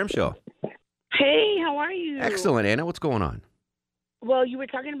the Mark Arum Show. Hey, how are you? Excellent, Anna. What's going on? Well, you were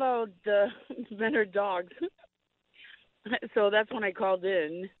talking about the men or dogs, so that's when I called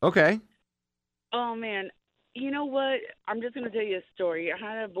in. Okay. Oh, man. You know what? I'm just going to tell you a story. I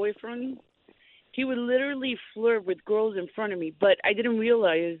had a boyfriend. He would literally flirt with girls in front of me, but I didn't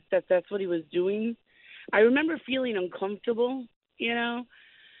realize that that's what he was doing. I remember feeling uncomfortable, but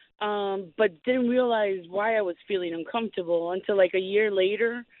didn't realize why I was feeling uncomfortable until like a year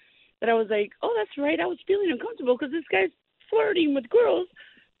later that I was like, oh, that's right. I was feeling uncomfortable because this guy's flirting with girls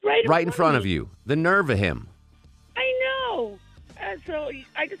right in front of you. The nerve of him. I know. So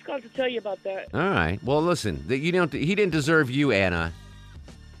I just called to tell you about that. All right. Well, listen, he didn't deserve you, Anna.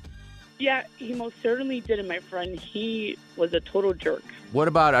 Yeah, he most certainly didn't, my friend. He was a total jerk. What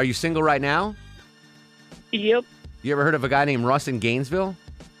about, are you single right now? Yep. You ever heard of a guy named Russ in Gainesville?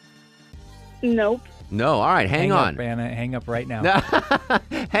 Nope. No. All right, hang on. Up, Anna. Hang up right now.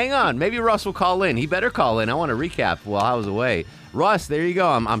 Hang on. Maybe Russ will call in. He better call in. I want to recap while I was away. Russ, there you go.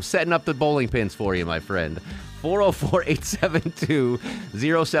 I'm setting up the bowling pins for you, my friend.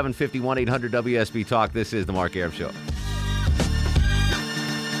 404-872-0750, 1-800-WSB Talk. This is the Mark Arum Show.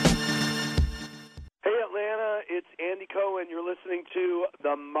 Hey, Atlanta, it's Andy Cohen. You're listening to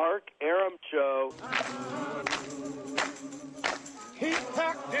the Mark Arum Show. He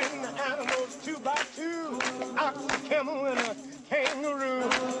packed in the animals 2 by 2, ox, a camel, and a kangaroo.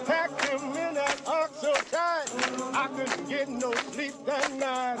 Packed him in that ox so tight, I couldn't get no sleep that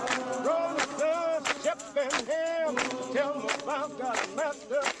night. Rolling Stone, Shep and Ham, tell them about that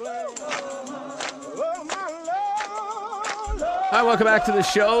master plan. Oh, my Lord. All right, welcome back to the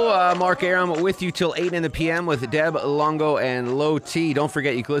show. Mark Arum with you till 8 in the p.m. with Deb, Longo, and Low T. Don't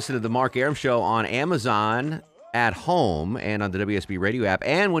forget you can listen to the Mark Arum Show on Amazon, at home, and on the WSB radio app.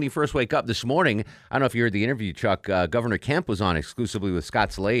 And when you first wake up this morning, I don't know if you heard the interview, Chuck, Governor Kemp was on exclusively with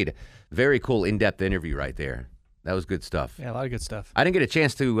Scott Slade. Very cool, in-depth interview right there. That was good stuff. Yeah, a lot of good stuff. I didn't get a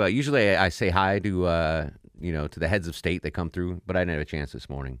chance to, usually I say hi to, to the heads of state that come through, but I didn't have a chance this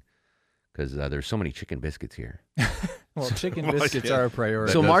morning because there's so many chicken biscuits here. Well, chicken biscuits are a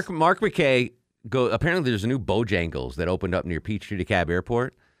priority. So Mark McKay, apparently there's a new Bojangles that opened up near Peachtree DeKalb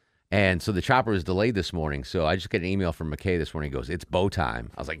Airport. And so the chopper was delayed this morning. So I just get an email from McKay this morning. He goes, it's Bo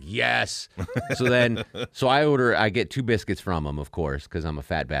time. I was like, yes. So I get 2 biscuits from him, of course, because I'm a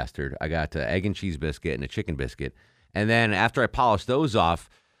fat bastard. I got an egg and cheese biscuit and a chicken biscuit. And then after I polished those off,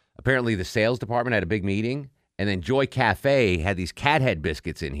 apparently the sales department had a big meeting. And then Joy Cafe had these cat head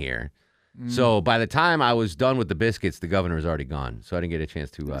biscuits in here. So by the time I was done with the biscuits, the governor was already gone. So I didn't get a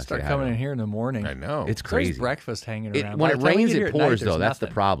chance to start coming in here in the morning. I know. It's crazy. There's breakfast hanging around. When it rains, it pours, though. That's the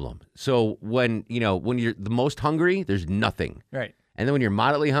problem. So when you're the most hungry, there's nothing. Right. And then when you're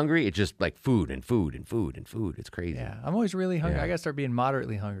moderately hungry, it's just like food and food and food and food. It's crazy. Yeah, I'm always really hungry. Yeah. I got to start being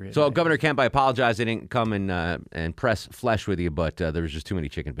moderately hungry. at So, night. Governor Kemp, I apologize. I didn't come and press flesh with you, but there was just too many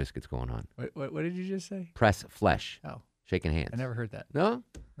chicken biscuits going on. What did you just say? Press flesh. Oh. Shaking hands. I never heard that. No?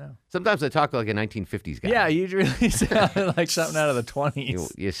 No. Sometimes I talk like a 1950s guy. Yeah, you really sound like something out of the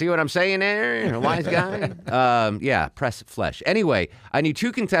 20s. You see what I'm saying there? A wise guy? Yeah, press flesh. Anyway, I need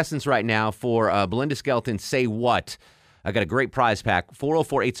 2 contestants right now for Belinda Skelton Say What. I got a great prize pack,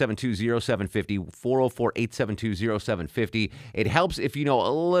 404-872-0750, 404-872-0750. It helps if you know a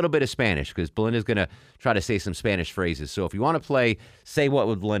little bit of Spanish because Belinda's going to try to say some Spanish phrases. So if you want to play Say What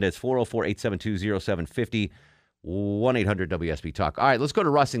with Belinda, it's 404-872-0750. 1-800-WSB Talk. All right, let's go to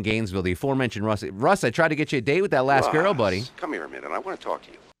Russ in Gainesville, the aforementioned Russ. Russ, I tried to get you a date with that last girl, buddy. Come here a minute. I want to talk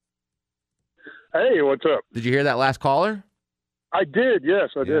to you. Hey, what's up? Did you hear that last caller? I did, yes,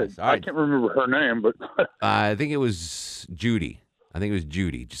 I did. all right. I can't remember her name, but I think it was Judy.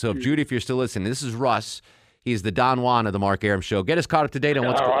 So, Judy, if you're still listening, this is Russ. He's the Don Juan of the Mark Arum Show. Get us caught up to date on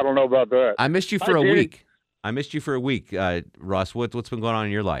what's going on. I don't know about that. I missed you for a week. Russ. What's been going on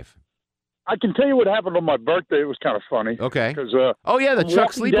in your life? I can tell you what happened on my birthday. It was kind of funny. Okay. Because oh, yeah, the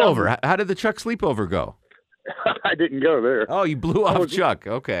Chuck walking sleepover. down- How did the Chuck sleepover go? I didn't go there. Oh, you blew off Chuck.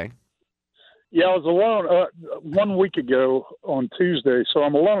 Okay. Yeah, I was alone 1 week ago on Tuesday. So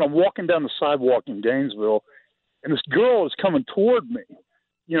I'm alone. I'm walking down the sidewalk in Gainesville, and this girl is coming toward me.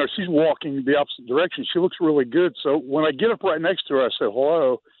 You know, she's walking the opposite direction. She looks really good. So when I get up right next to her, I say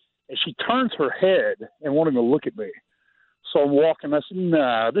hello, and she turns her head and wanted to look at me. So I'm walking. I said,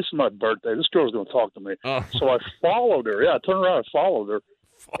 nah, this is my birthday. This girl's going to talk to me. Oh. So I followed her. Yeah, I turned around and followed her.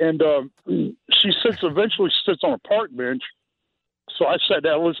 And she eventually sits on a park bench. So I sat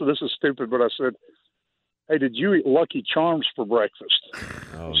down. Listen, this is stupid, but I said, hey, did you eat Lucky Charms for breakfast?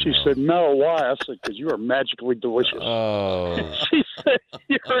 She said, no. Why? I said, because you are magically delicious. Oh. She said,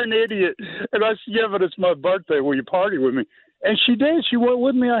 you're an idiot. And I said, yeah, but it's my birthday. Will you party with me? And she did. She went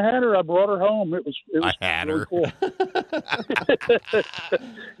with me. I had her. I brought her home. It was I had really her. cool.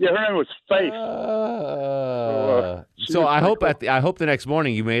 Yeah, her name was Faith. So I hope I hope the next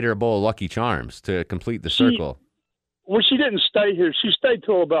morning you made her a bowl of Lucky Charms to complete the circle. Well, she didn't stay here. She stayed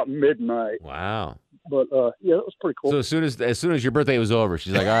till about midnight. Wow. But yeah, that was pretty cool. So as soon as your birthday was over,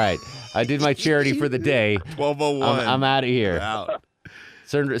 she's like, all right, I did my charity for the day. 12:01. I'm out of here. Out.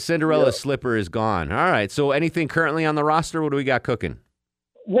 Cinderella's slipper is gone. All right. So anything currently on the roster? What do we got cooking?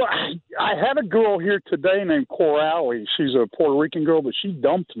 Well, I had a girl here today named Coralie. She's a Puerto Rican girl, but she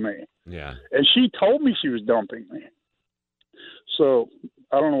dumped me. Yeah. And she told me she was dumping me. So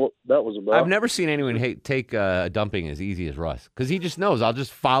I don't know what that was about. I've never seen anyone take dumping as easy as Russ because he just knows. I'll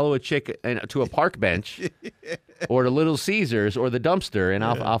just follow a chick to a park bench or to Little Caesars or the dumpster, and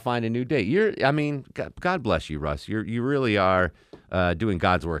I'll find a new date. God bless you, Russ. You really are doing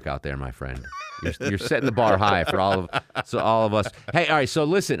God's work out there, my friend. You're setting the bar high for all of us. Hey, all right. So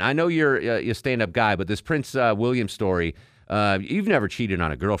listen, I know you're a stand-up guy, but this Prince William story, you've never cheated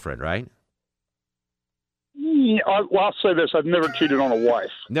on a girlfriend, right? Yeah, I'll say this: I've never cheated on a wife.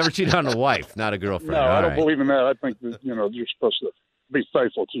 Never cheated on a wife, not a girlfriend. No, All I don't right. believe in that. I think that, you're supposed to be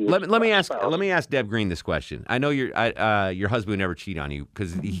faithful to your Let me ask spouse. Deb Green this question. I know your husband would never cheat on you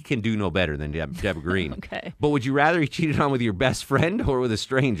because he can do no better than Deb Green. Okay. But would you rather he cheated on with your best friend or with a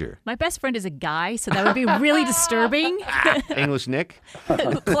stranger? My best friend is a guy, so that would be really disturbing. English Nick?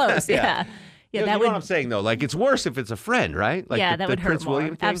 Close, yeah. You know what I'm saying though, like it's worse if it's a friend, right? Like Yeah, the that would hurt Prince more.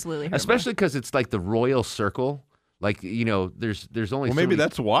 William thing? Absolutely hurt Especially because it's like the royal circle. Like there's only. Well, so maybe many-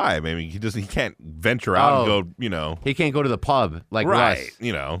 that's why. Maybe he can't venture out and go. He can't go to the pub like right. Russ.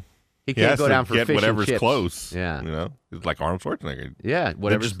 He can't has go to down for get fish and whatever's chips. close. Yeah. It's like Arnold Schwarzenegger. Yeah, They're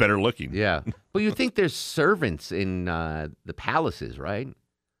whatever's just better looking. Yeah. Well, you think there's servants in the palaces, right?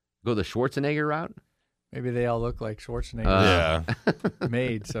 Go the Schwarzenegger route? Maybe they all look like Schwarzenegger.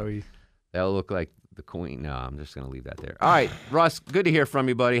 Made, so he... They'll look like the queen. No, I'm just going to leave that there. All right, Russ, good to hear from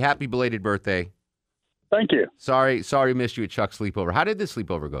you, buddy. Happy belated birthday. Thank you. Sorry we missed you at Chuck's sleepover. How did this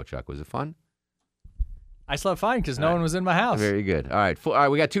sleepover go, Chuck? Was it fun? I slept fine because no one was in my house. Very good. All right, all right,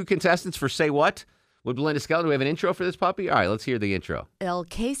 we got 2 contestants for Say What with Belinda Skelton. Do we have an intro for this puppy? All right, let's hear the intro. El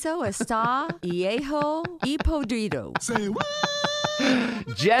queso está viejo y podrido. Say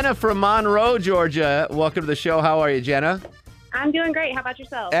what? Jenna from Monroe, Georgia. Welcome to the show. How are you, Jenna? I'm doing great. How about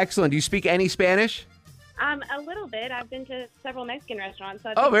yourself? Excellent. Do you speak any Spanish? A little bit. I've been to several Mexican restaurants.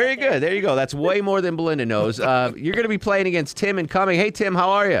 So Oh, very good. There you go. That's way more than Belinda knows. You're going to be playing against Tim and Cumming. Hey, Tim,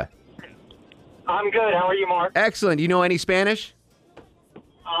 how are you? I'm good. How are you, Mark? Excellent. Do you know any Spanish?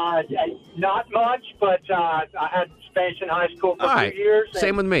 Not much, but I had Spanish in high school for All a right. few years.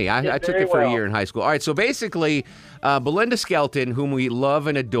 Same with me. I took very it for a well. year in high school. All right, so basically, Belinda Skelton, whom we love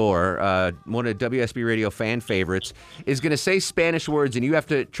and adore, one of WSB Radio fan favorites, is going to say Spanish words, and you have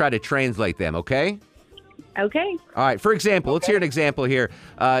to try to translate them, okay? Okay. All right. For example, let's hear an example here.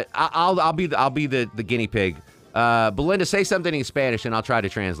 I'll be the guinea pig. Belinda, say something in Spanish, and I'll try to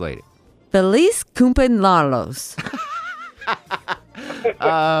translate it. Feliz cumpleaños.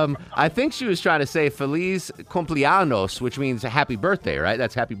 I think she was trying to say Feliz Cumpleaños, which means happy birthday, right?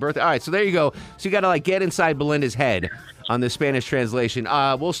 That's happy birthday. All right, so there you go. So you got to get inside Belinda's head on the Spanish translation.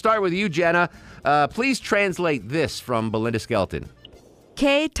 We'll start with you, Jenna. Please translate this from Belinda Skelton.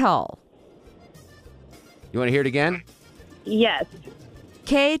 ¿Qué tal? You want to hear it again? Yes.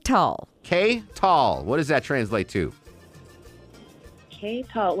 ¿Qué tal? K tall. What does that translate to? Okay,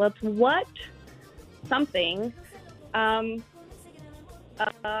 tall. Well, it's what? Something. Okay,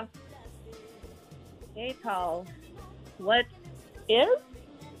 tall. What is?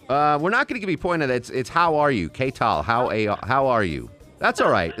 We're not going to give you a point at it. It's how are you? K tal. How are you? That's all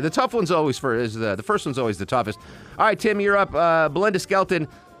right. The tough one's always the first one's always the toughest. All right, Tim, you're up. Belinda Skelton,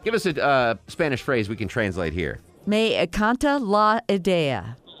 give us a Spanish phrase we can translate here. Me encanta la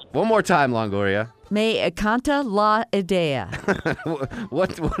idea. One more time, Longoria. Me encanta la idea.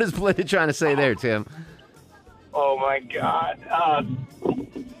 What is Belinda trying to say there, Tim? Oh my God.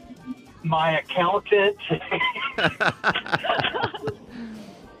 My accountant.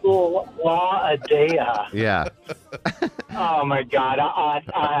 La Adea. Yeah. Oh my God. I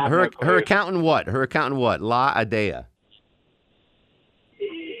have Her no clue. her accountant what? Her accountant what? La Adea.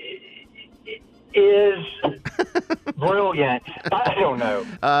 Is brilliant. I don't know.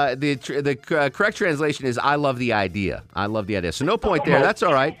 The correct translation is I love the idea. I love the idea. So no point there. That's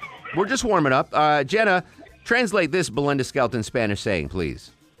all right. We're just warming up. Jenna, translate this Belinda Skelton Spanish saying,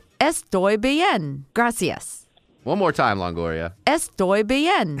 please. Estoy bien. Gracias. One more time, Longoria. Estoy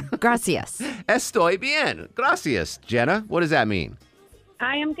bien. Gracias. Estoy bien. Gracias. Jenna, what does that mean?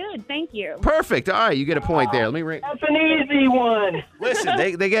 I am good. Thank you. Perfect. All right, you get a point there. Let me ring. That's an easy one. Listen,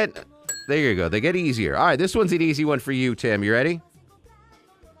 they get... There you go. They get easier. All right, this one's an easy one for you, Tim. You ready?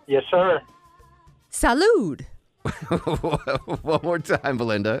 Yes, sir. Salud. One more time,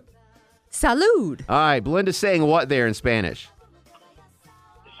 Belinda. Salud. All right, Belinda's saying what there in Spanish?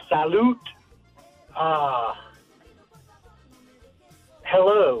 Salute.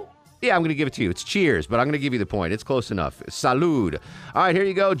 Hello. Yeah, I'm going to give it to you. It's cheers, but I'm going to give you the point. It's close enough. Salud. All right, here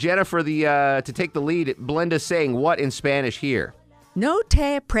you go, Jenna, for to take the lead. Belinda's saying what in Spanish here? No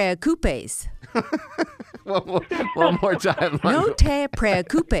te preocupes. One more time. No te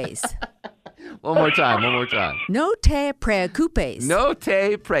preocupes. One more time. No te preocupes. No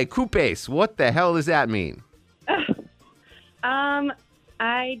te preocupes. What the hell does that mean?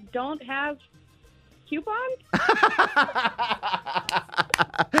 I don't have coupons.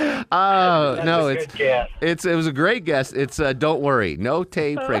 Oh, no, That's a good guess. it was a great guess. It's don't worry. No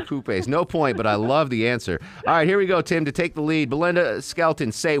te preocupes. No point, but I love the answer. All right, here we go, Tim, to take the lead. Belinda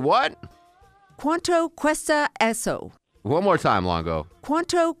Skelton, say what? ¿Cuánto cuesta eso? One more time, Longo.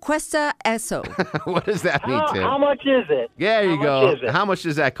 ¿Cuánto cuesta eso? What does that mean, Tim? How much is it? Yeah, there you How go. much is it? How much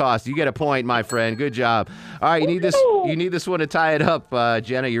does that cost? You get a point, my friend. Good job. All right, you need this. You need this one to tie it up,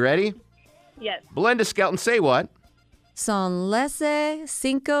 Jenna. You ready? Yes. Belinda Skelton, say what? Son las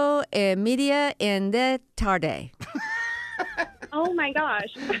 5:30 en la tarde. Oh my gosh.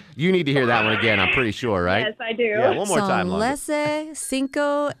 You need to hear that one again. I'm pretty sure, right? Yes, I do. Yeah, one more time, Son Longo. las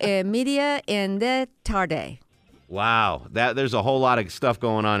 5:30 en la tarde. Wow, there's a whole lot of stuff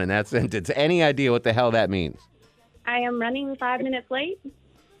going on in that sentence. Any idea what the hell that means? I am running 5 minutes late.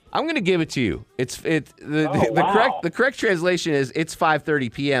 I'm going to give it to you. The wow. correct translation is it's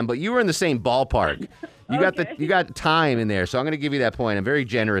 5:30 p.m., but you were in the same ballpark. You got time in there, so I'm going to give you that point. I'm very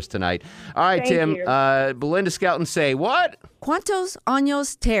generous tonight. All right, Thank Tim. you. Belinda Skelton, say what? ¿Cuántos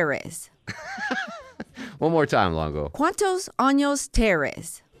años tienes? One more time, Longo. ¿Cuántos años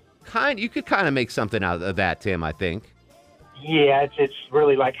tienes? You could kind of make something out of that, Tim, I think. Yeah, it's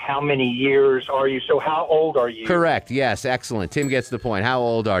really like how many years are you? So how old are you? Correct. Yes. Excellent. Tim gets the point. How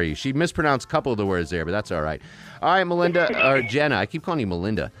old are you? She mispronounced a couple of the words there, but that's all right. All right, Melinda, or Jenna. I keep calling you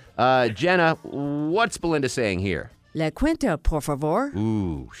Melinda. Jenna, what's Belinda saying here? La cuenta, por favor.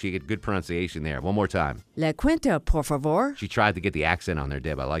 Ooh, she get good pronunciation there. One more time. La cuenta, por favor. She tried to get the accent on there,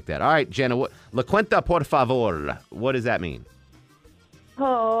 Deb. I like that. All right, Jenna, La cuenta, por favor. What does that mean?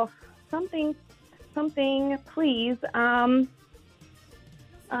 Oh, something, please.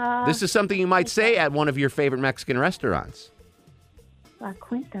 This is something you might say at one of your favorite Mexican restaurants. La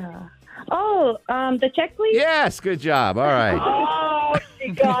cuenta. Oh, the check, please. Yes, good job. All right. Oh, she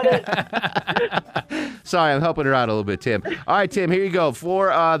got it. Sorry, I'm helping her out a little bit, Tim. All right, Tim, here you go.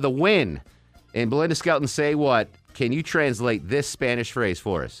 For the win. And Belinda Skelton, say what? Can you translate this Spanish phrase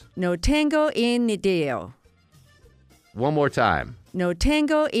for us? No tengo ni idea. One more time. No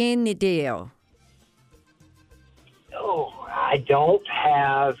tengo ni idea. Oh, I don't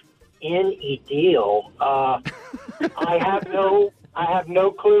have any deal. I have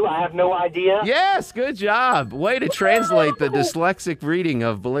no clue. I have no idea. Yes, good job. Way to translate the dyslexic reading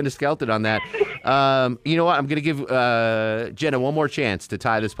of Belinda Skelton on that. You know what? I'm going to give Jenna one more chance to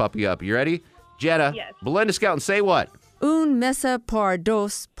tie this puppy up. You ready? Jenna, Yes. Belinda Skelton, say what? Un mesa por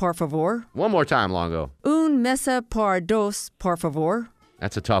dos, por favor. One more time, Longo. Un mesa por dos, por favor.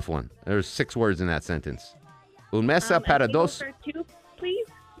 That's a tough one. There's 6 words in that sentence. Un mesa para dos. Tables for two, please.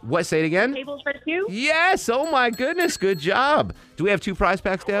 What? Say it again? Tables for two. Yes. Oh, my goodness. Good job. Do we have 2 prize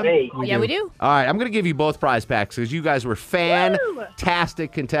packs, Deb? Yeah, we do. All right. I'm going to give you both prize packs because you guys were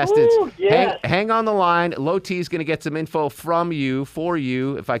fantastic contestants. Woo, yes. Hang on the line. Low T's going to get some info from you, for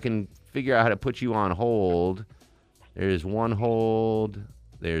you, if I can figure out how to put you on hold. There's 1 hold.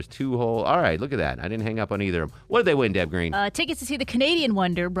 There's 2 hold. All right, look at that. I didn't hang up on either of them. What did they win, Deb Green? Tickets to see the Canadian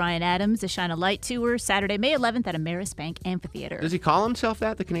wonder, Bryan Adams, the Shine a Light Tour, Saturday, May 11th at Ameris Bank Amphitheater. Does he call himself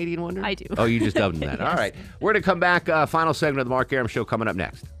that, the Canadian wonder? I do. Oh, you just dubbed him that. Yes. All right. We're going to come back. Final segment of the Mark Arum Show coming up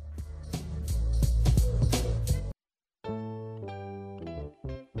next.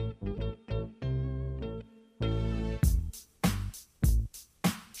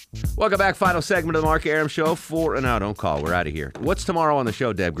 Welcome back. Final segment of the Mark Arum Show. No, don't call. We're out of here. What's tomorrow on the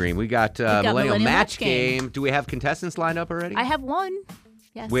show, Deb Green? We got Millennial Match Game. Do we have contestants lined up already? I have one.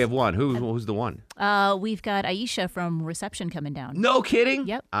 Yes. We have one. Who's the one? We've got Aisha from Reception coming down. No kidding?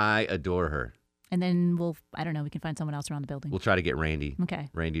 Yep. I adore her. And then I don't know, we can find someone else around the building. We'll try to get Randy. Okay.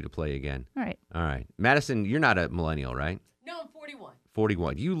 Randy to play again. All right. All right. Madison, you're not a millennial, right? No, I'm 41.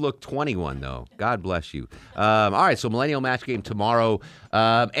 41. You look 21, though. God bless you. All right, so Millennial Match Game tomorrow.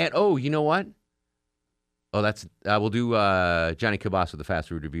 And, you know what? Oh, that's we'll do Johnny Cabas with the Fast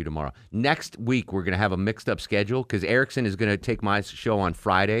Food Review tomorrow. Next week, we're going to have a mixed-up schedule because Erickson is going to take my show on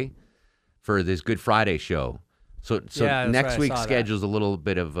Friday for this Good Friday show. So Yeah, that's next right, I week's saw that. schedule's a little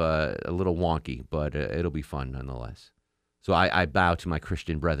bit of a little wonky, but it'll be fun nonetheless. So I bow to my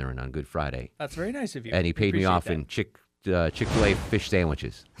Christian brethren on Good Friday. That's very nice of you. And he paid me Appreciate off that. in Chick-fil-A fish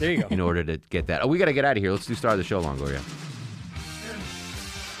sandwiches. There you go. In order to get that. Oh, we got to get out of here. Let's do Star of the Show, Longoria.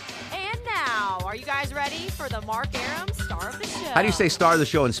 And now, are you guys ready for the Mark Arum Star of the Show? How do you say Star of the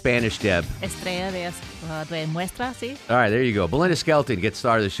Show in Spanish, Deb? Estrella de muestra, sí. All right, there you go. Belinda Skelton gets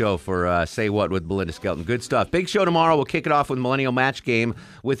Star of the Show for Say What with Belinda Skelton. Good stuff. Big show tomorrow. We'll kick it off with Millennial Match Game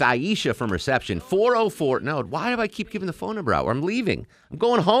with Aisha from Reception. 404. No, why do I keep giving the phone number out? I'm leaving. I'm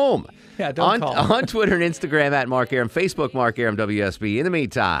going home. Yeah, don't call. On Twitter and Instagram at Mark Arum, Facebook Mark Arum WSB. In the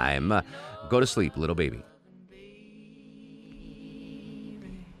meantime, go to sleep, little baby.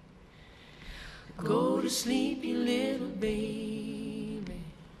 Go to sleep, you little baby.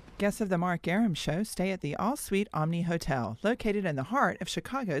 Guests of the Mark Arum Show stay at the All Suite Omni Hotel, located in the heart of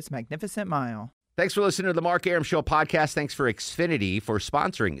Chicago's Magnificent Mile. Thanks for listening to the Mark Arum Show podcast. Thanks for Xfinity for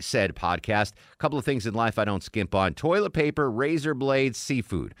sponsoring said podcast. A couple of things in life I don't skimp on. Toilet paper, razor blades,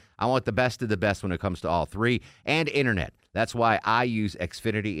 seafood. I want the best of the best when it comes to all 3. And internet. That's why I use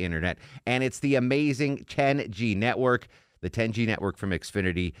Xfinity Internet. And it's the amazing 10G network. The 10G network from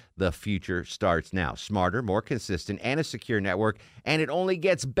Xfinity. The future starts now. Smarter, more consistent, and a secure network. And it only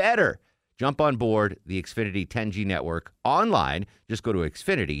gets better. Jump on board the Xfinity 10G network online. Just go to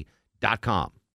Xfinity.com.